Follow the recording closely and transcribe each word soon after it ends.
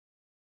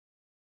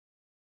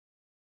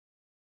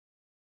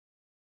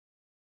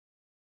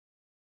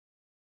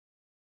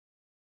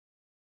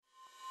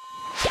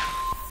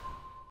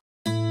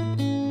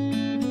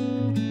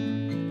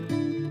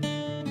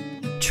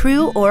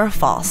True or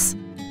false?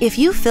 If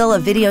you fill a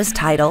video's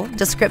title,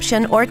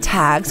 description, or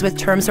tags with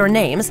terms or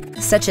names,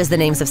 such as the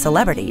names of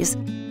celebrities,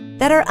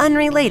 that are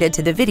unrelated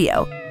to the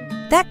video,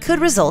 that could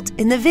result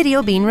in the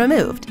video being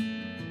removed.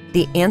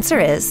 The answer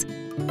is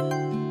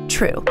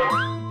true.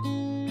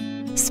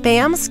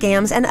 Spam,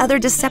 scams, and other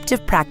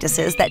deceptive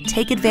practices that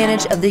take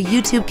advantage of the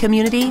YouTube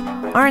community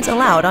aren't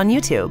allowed on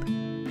YouTube.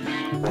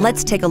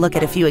 Let's take a look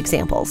at a few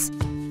examples.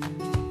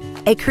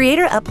 A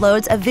creator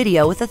uploads a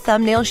video with a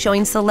thumbnail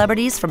showing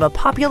celebrities from a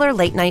popular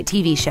late-night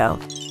TV show.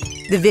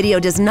 The video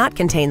does not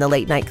contain the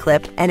late-night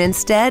clip and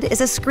instead is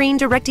a screen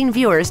directing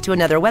viewers to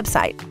another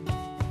website.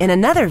 In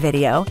another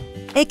video,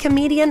 a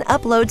comedian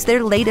uploads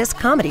their latest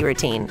comedy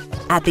routine.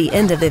 At the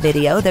end of the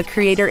video, the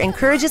creator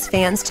encourages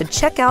fans to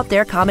check out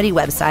their comedy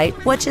website,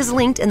 which is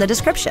linked in the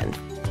description.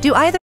 Do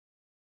either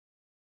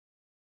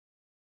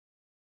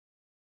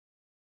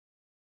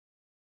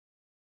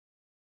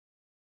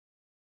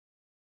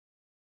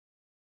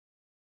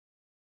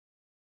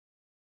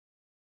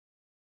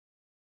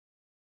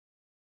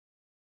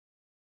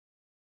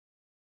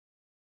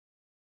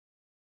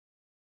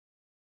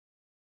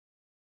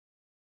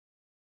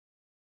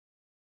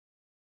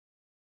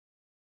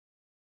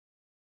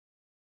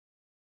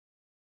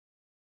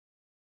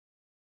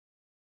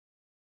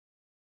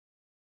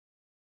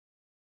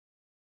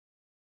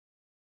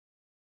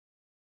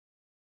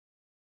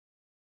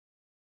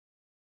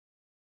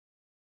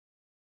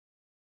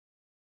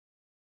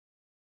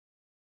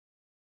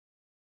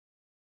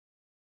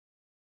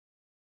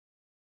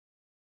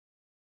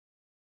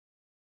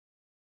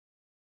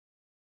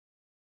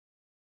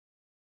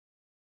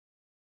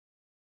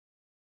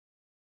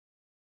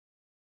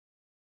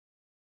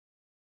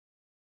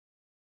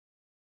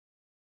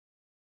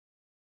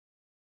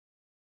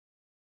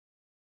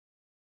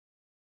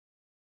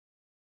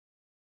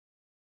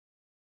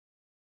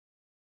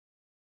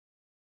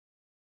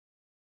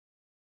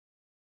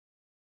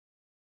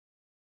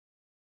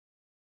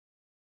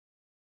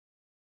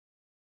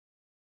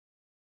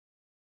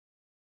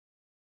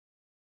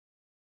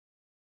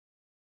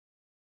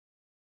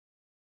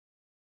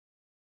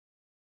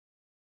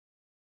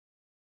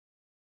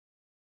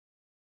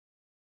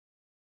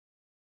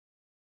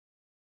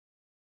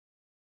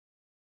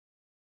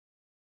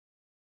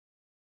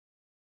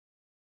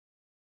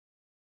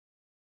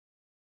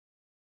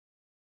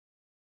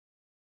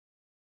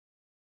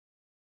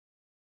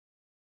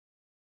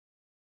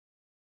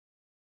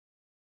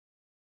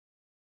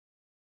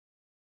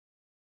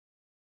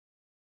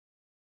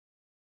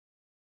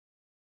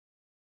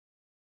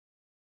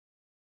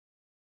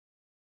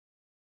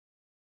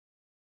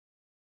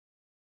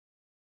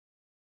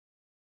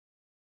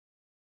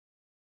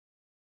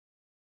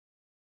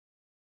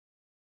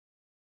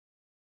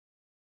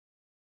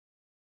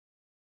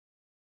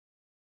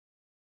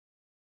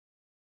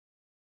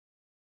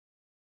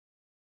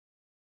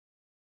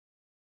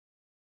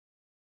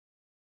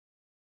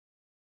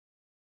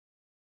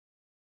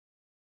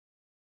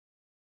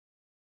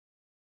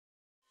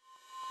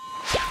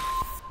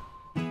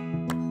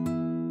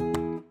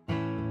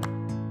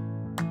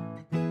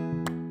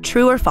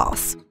true or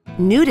false?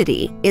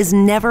 Nudity is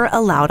never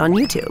allowed on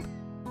YouTube.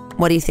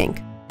 What do you think?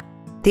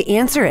 The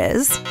answer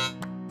is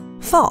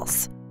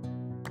false.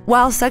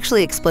 While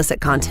sexually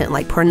explicit content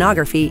like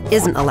pornography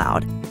isn't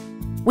allowed,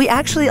 we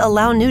actually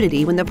allow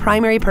nudity when the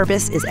primary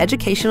purpose is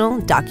educational,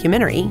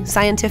 documentary,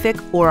 scientific,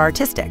 or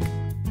artistic.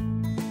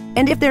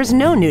 And if there's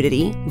no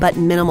nudity, but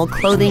minimal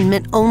clothing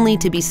meant only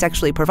to be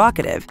sexually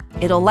provocative,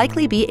 it'll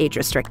likely be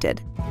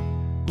age-restricted.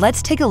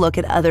 Let's take a look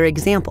at other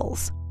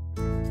examples.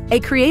 A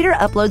creator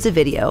uploads a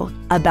video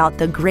about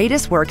the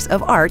greatest works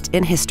of art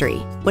in history,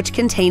 which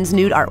contains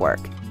nude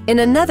artwork. In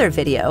another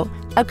video,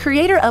 a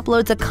creator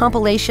uploads a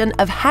compilation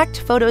of hacked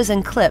photos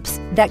and clips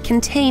that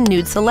contain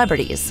nude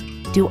celebrities.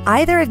 Do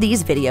either of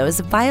these videos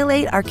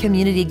violate our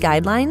community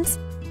guidelines?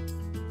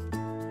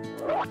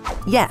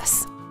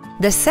 Yes.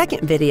 The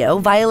second video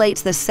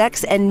violates the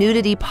sex and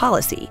nudity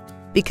policy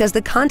because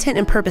the content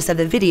and purpose of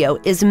the video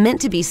is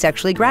meant to be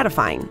sexually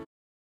gratifying.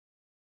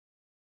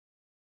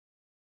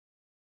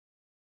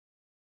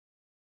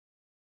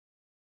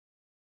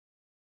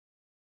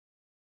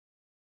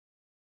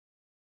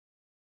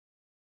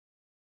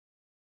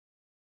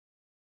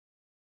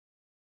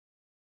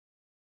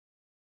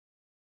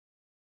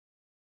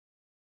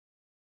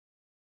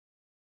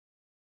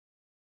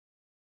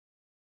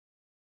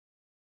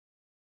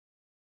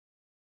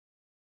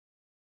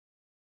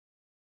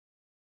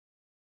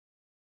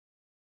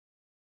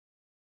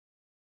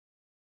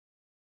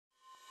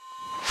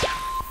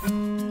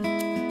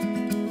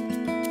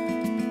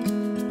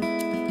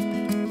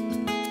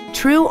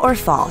 True or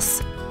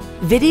false?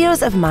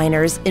 Videos of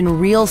minors in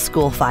real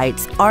school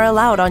fights are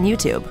allowed on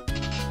YouTube.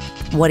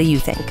 What do you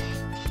think?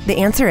 The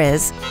answer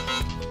is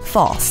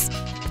false.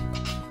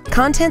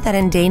 Content that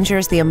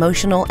endangers the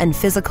emotional and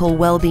physical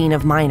well-being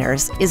of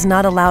minors is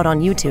not allowed on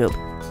YouTube.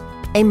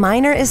 A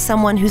minor is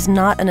someone who's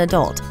not an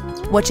adult,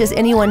 which is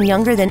anyone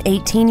younger than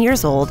 18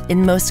 years old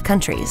in most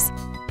countries.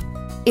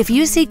 If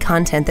you see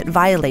content that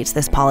violates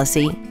this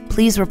policy,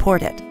 please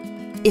report it.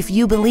 If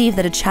you believe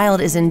that a child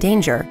is in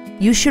danger,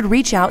 you should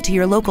reach out to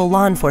your local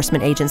law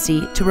enforcement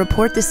agency to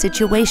report the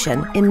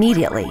situation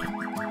immediately.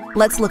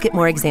 Let's look at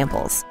more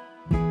examples.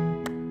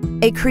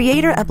 A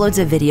creator uploads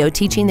a video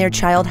teaching their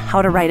child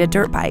how to ride a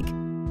dirt bike.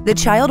 The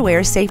child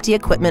wears safety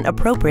equipment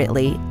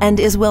appropriately and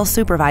is well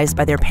supervised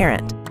by their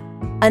parent.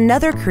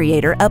 Another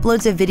creator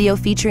uploads a video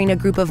featuring a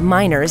group of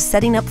minors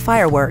setting up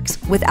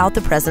fireworks without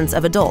the presence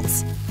of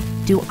adults.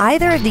 Do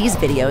either of these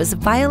videos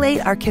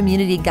violate our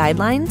community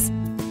guidelines?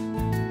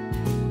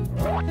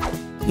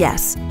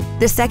 Yes,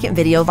 the second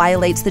video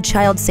violates the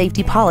child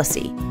safety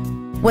policy.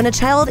 When a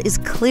child is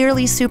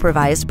clearly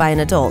supervised by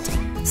an adult,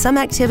 some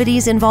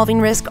activities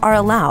involving risk are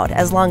allowed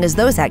as long as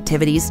those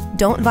activities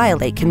don't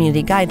violate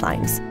community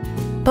guidelines.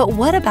 But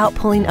what about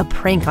pulling a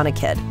prank on a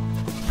kid,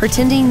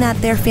 pretending that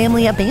their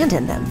family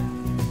abandoned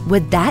them?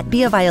 Would that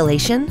be a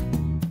violation?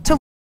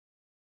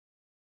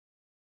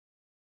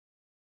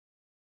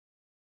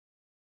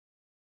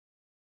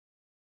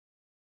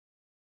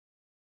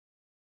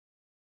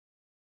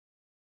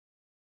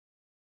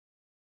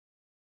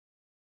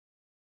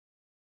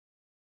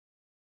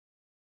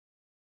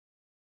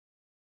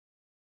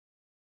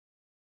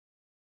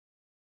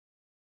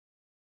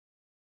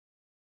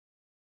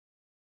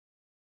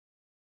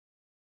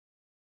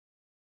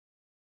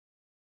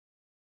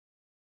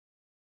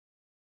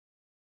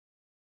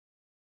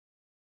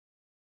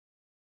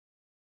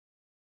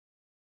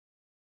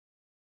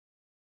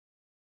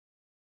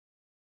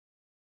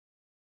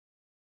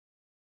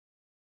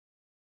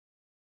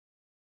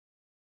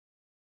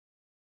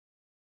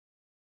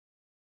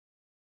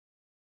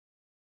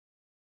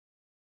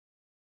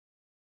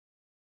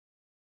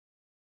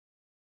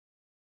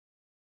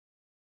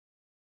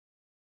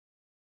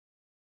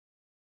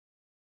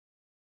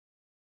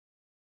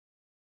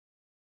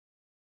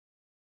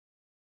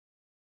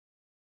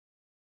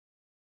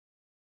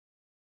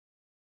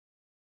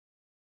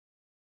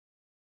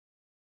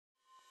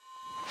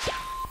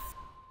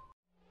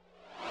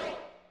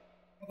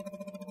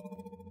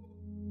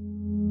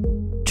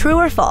 True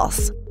or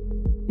false?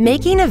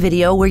 Making a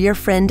video where your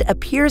friend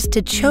appears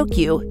to choke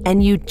you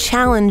and you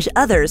challenge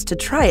others to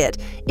try it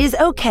is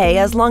okay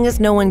as long as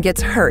no one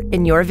gets hurt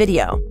in your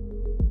video.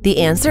 The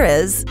answer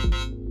is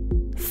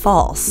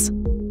false.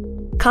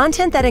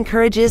 Content that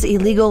encourages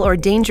illegal or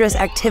dangerous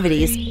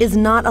activities is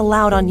not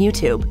allowed on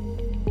YouTube.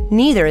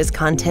 Neither is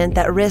content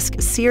that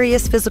risks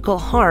serious physical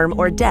harm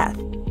or death.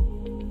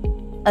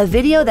 A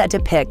video that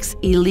depicts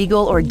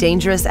illegal or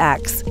dangerous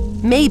acts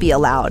may be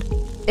allowed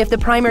if the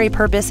primary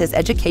purpose is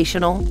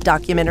educational,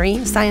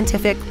 documentary,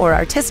 scientific, or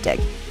artistic,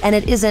 and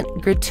it isn't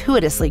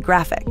gratuitously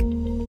graphic.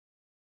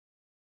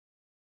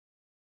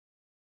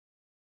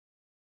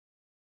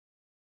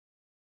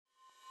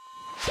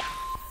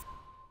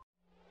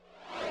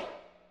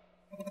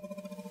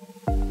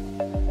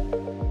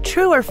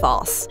 True or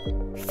false?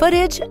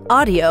 Footage,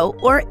 audio,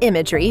 or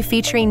imagery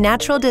featuring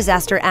natural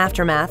disaster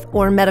aftermath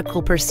or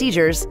medical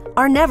procedures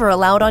are never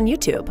allowed on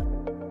YouTube.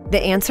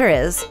 The answer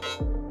is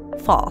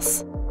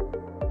false.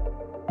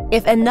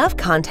 If enough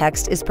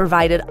context is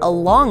provided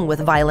along with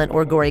violent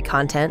or gory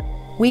content,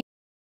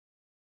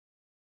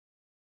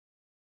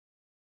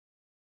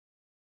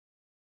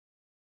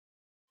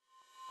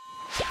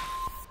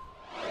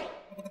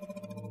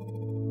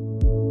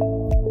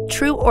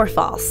 True or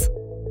false?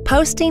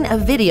 Posting a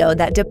video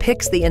that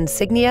depicts the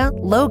insignia,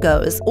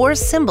 logos, or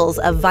symbols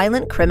of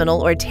violent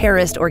criminal or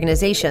terrorist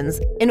organizations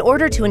in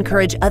order to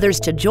encourage others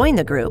to join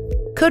the group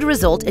could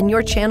result in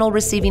your channel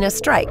receiving a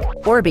strike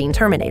or being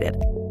terminated.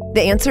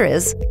 The answer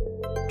is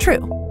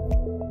true.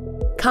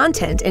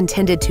 Content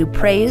intended to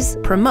praise,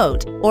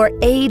 promote, or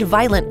aid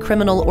violent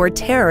criminal or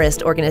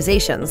terrorist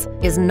organizations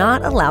is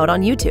not allowed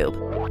on YouTube.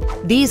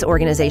 These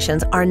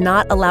organizations are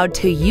not allowed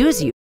to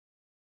use you.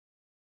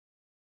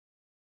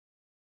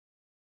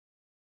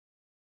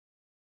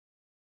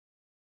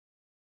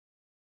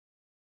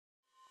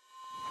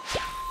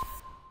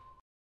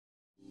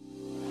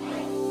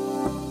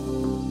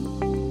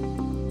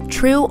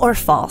 True or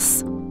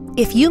false?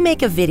 If you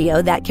make a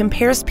video that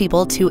compares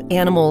people to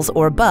animals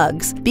or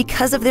bugs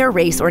because of their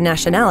race or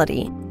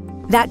nationality,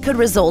 that could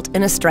result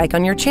in a strike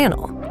on your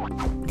channel.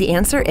 The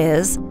answer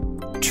is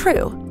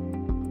true.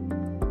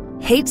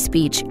 Hate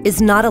speech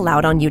is not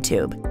allowed on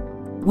YouTube.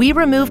 We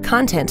remove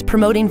content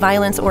promoting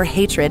violence or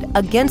hatred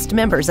against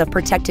members of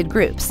protected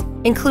groups,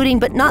 including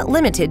but not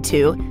limited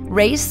to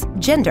race,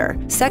 gender,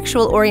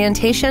 sexual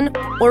orientation,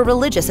 or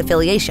religious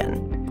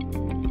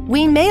affiliation.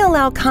 We may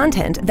allow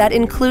content that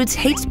includes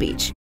hate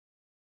speech.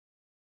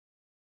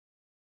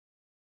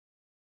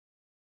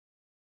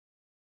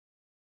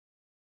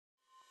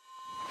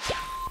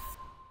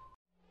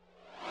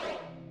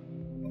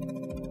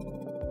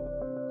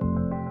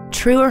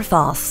 True or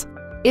false?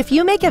 If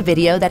you make a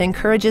video that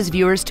encourages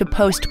viewers to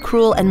post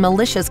cruel and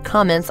malicious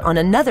comments on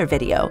another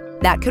video,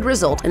 that could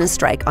result in a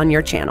strike on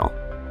your channel.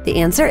 The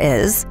answer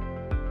is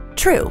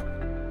true.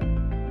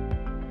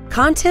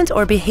 Content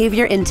or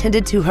behavior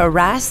intended to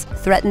harass,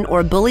 threaten,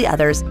 or bully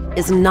others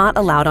is not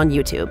allowed on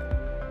YouTube.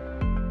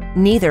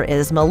 Neither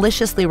is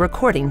maliciously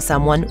recording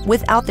someone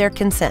without their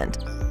consent.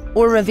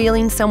 or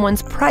revealing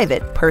someone's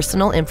private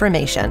personal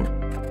information.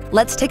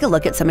 Let's take a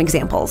look at some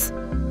examples.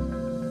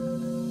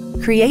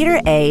 Creator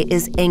A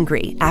is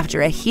angry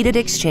after a heated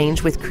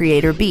exchange with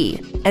Creator B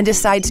and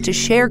decides to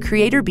share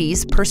Creator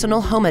B's personal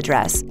home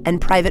address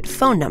and private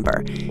phone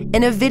number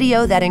in a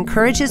video that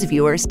encourages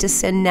viewers to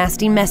send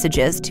nasty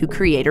messages to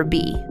Creator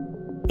B.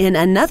 In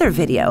another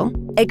video,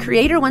 a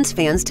creator wants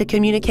fans to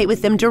communicate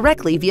with them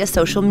directly via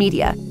social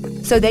media,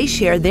 so they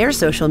share their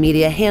social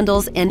media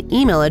handles and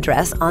email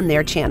address on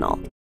their channel.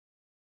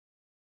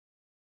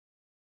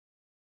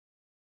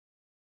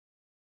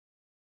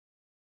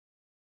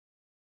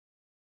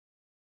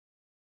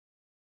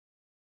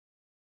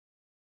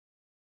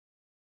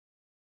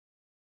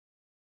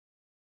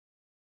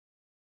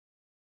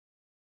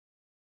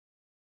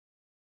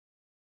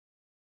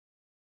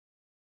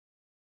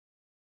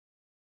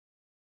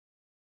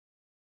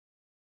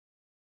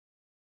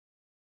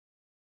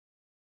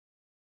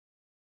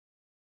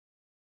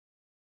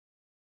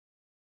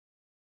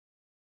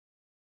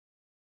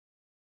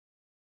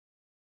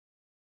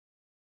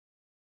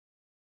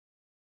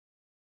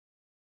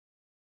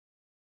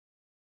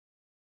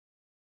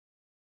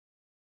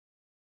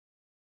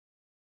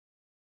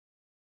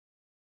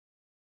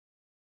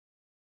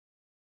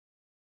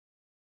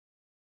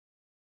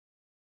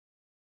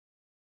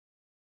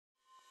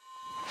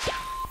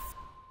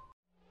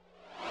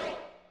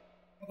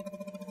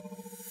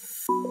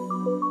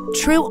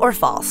 True or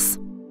false?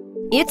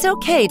 It's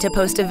okay to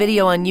post a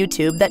video on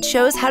YouTube that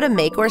shows how to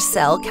make or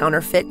sell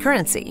counterfeit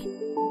currency.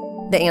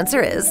 The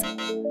answer is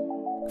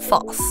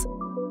false.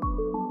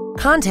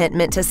 Content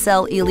meant to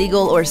sell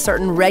illegal or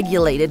certain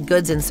regulated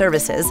goods and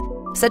services,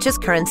 such as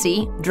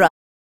currency, drugs.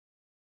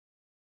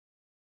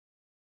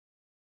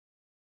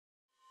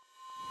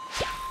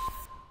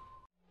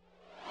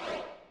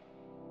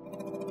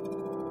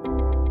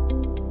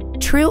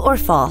 True or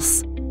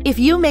false? If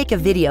you make a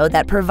video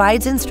that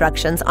provides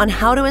instructions on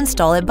how to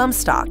install a bump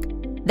stock,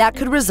 that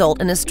could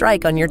result in a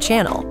strike on your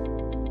channel.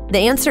 The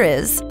answer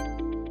is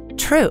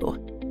true.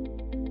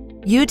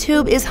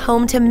 YouTube is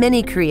home to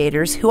many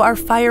creators who are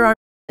firearms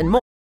and more.